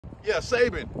Yeah,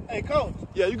 Saban. Hey, coach.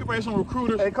 Yeah, you can bring some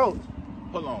recruiters. Hey, coach.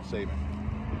 Hold on, Saban.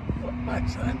 What,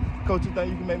 son? Coach, you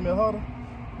think you can make me a huddle?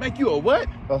 Make you a what?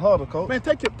 A huddle, coach. Man,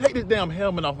 take this damn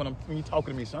helmet off when you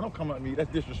talking to me, son. Don't come at me.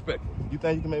 That's disrespectful. You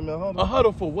think you can make me a huddle? A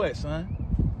huddle for what, son?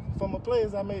 For my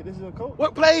plays I made this year, coach.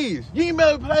 What plays? You ain't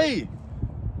made a play.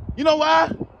 You know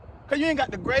why? Because you ain't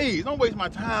got the grades. Don't waste my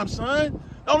time, son.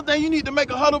 The only thing you need to make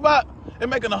a huddle about is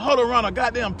making a huddle around a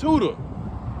goddamn tutor.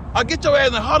 I'll get your ass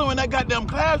in a huddle in that goddamn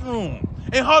classroom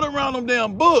and huddle around them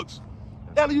damn books.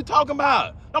 What the hell are you talking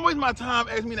about? Don't waste my time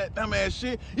asking me that dumb ass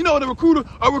shit. You know what a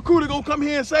recruiter gonna come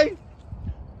here and say?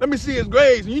 Let me see his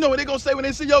grades. And you know what they gonna say when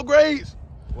they see your grades?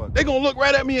 What? They gonna look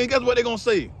right at me and guess what they gonna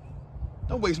say?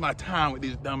 Don't waste my time with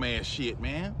this dumb ass shit,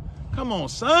 man. Come on,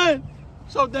 son.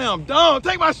 So damn dumb.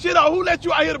 Take my shit out. Who let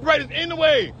you out here to practice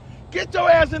anyway? Get your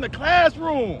ass in the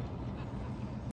classroom.